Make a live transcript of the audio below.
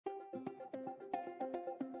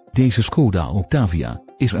Deze Skoda Octavia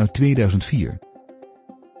is uit 2004.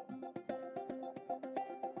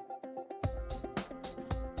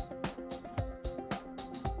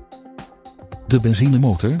 De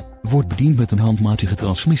benzinemotor wordt bediend met een handmatige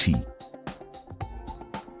transmissie.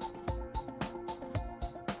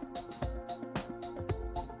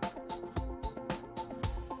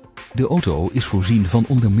 De auto is voorzien van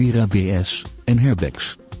onder meer ABS en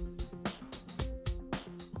airbags.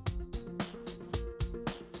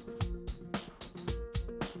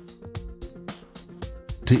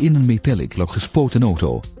 De in een metallic lak gespoten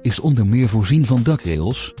auto is onder meer voorzien van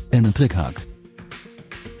dakrails en een trekhaak.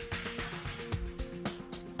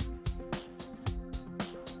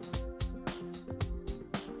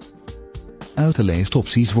 Uit de lijst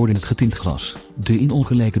opties worden het getint glas, de in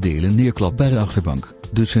ongelijke delen neerklapbare achterbank,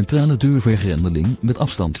 de centrale deurvergrendeling met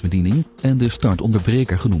afstandsbediening en de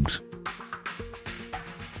startonderbreker genoemd.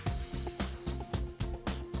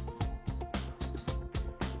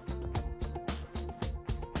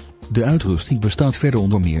 De uitrusting bestaat verder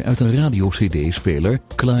onder meer uit een radio-cd-speler,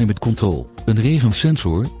 climate control, een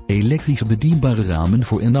regensensor, elektrische bedienbare ramen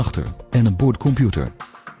voor en achter en een boordcomputer.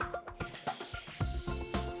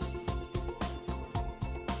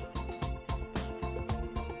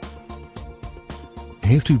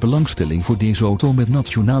 Heeft u belangstelling voor deze auto met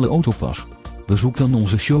nationale autopas? Bezoek dan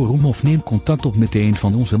onze showroom of neem contact op met een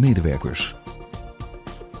van onze medewerkers.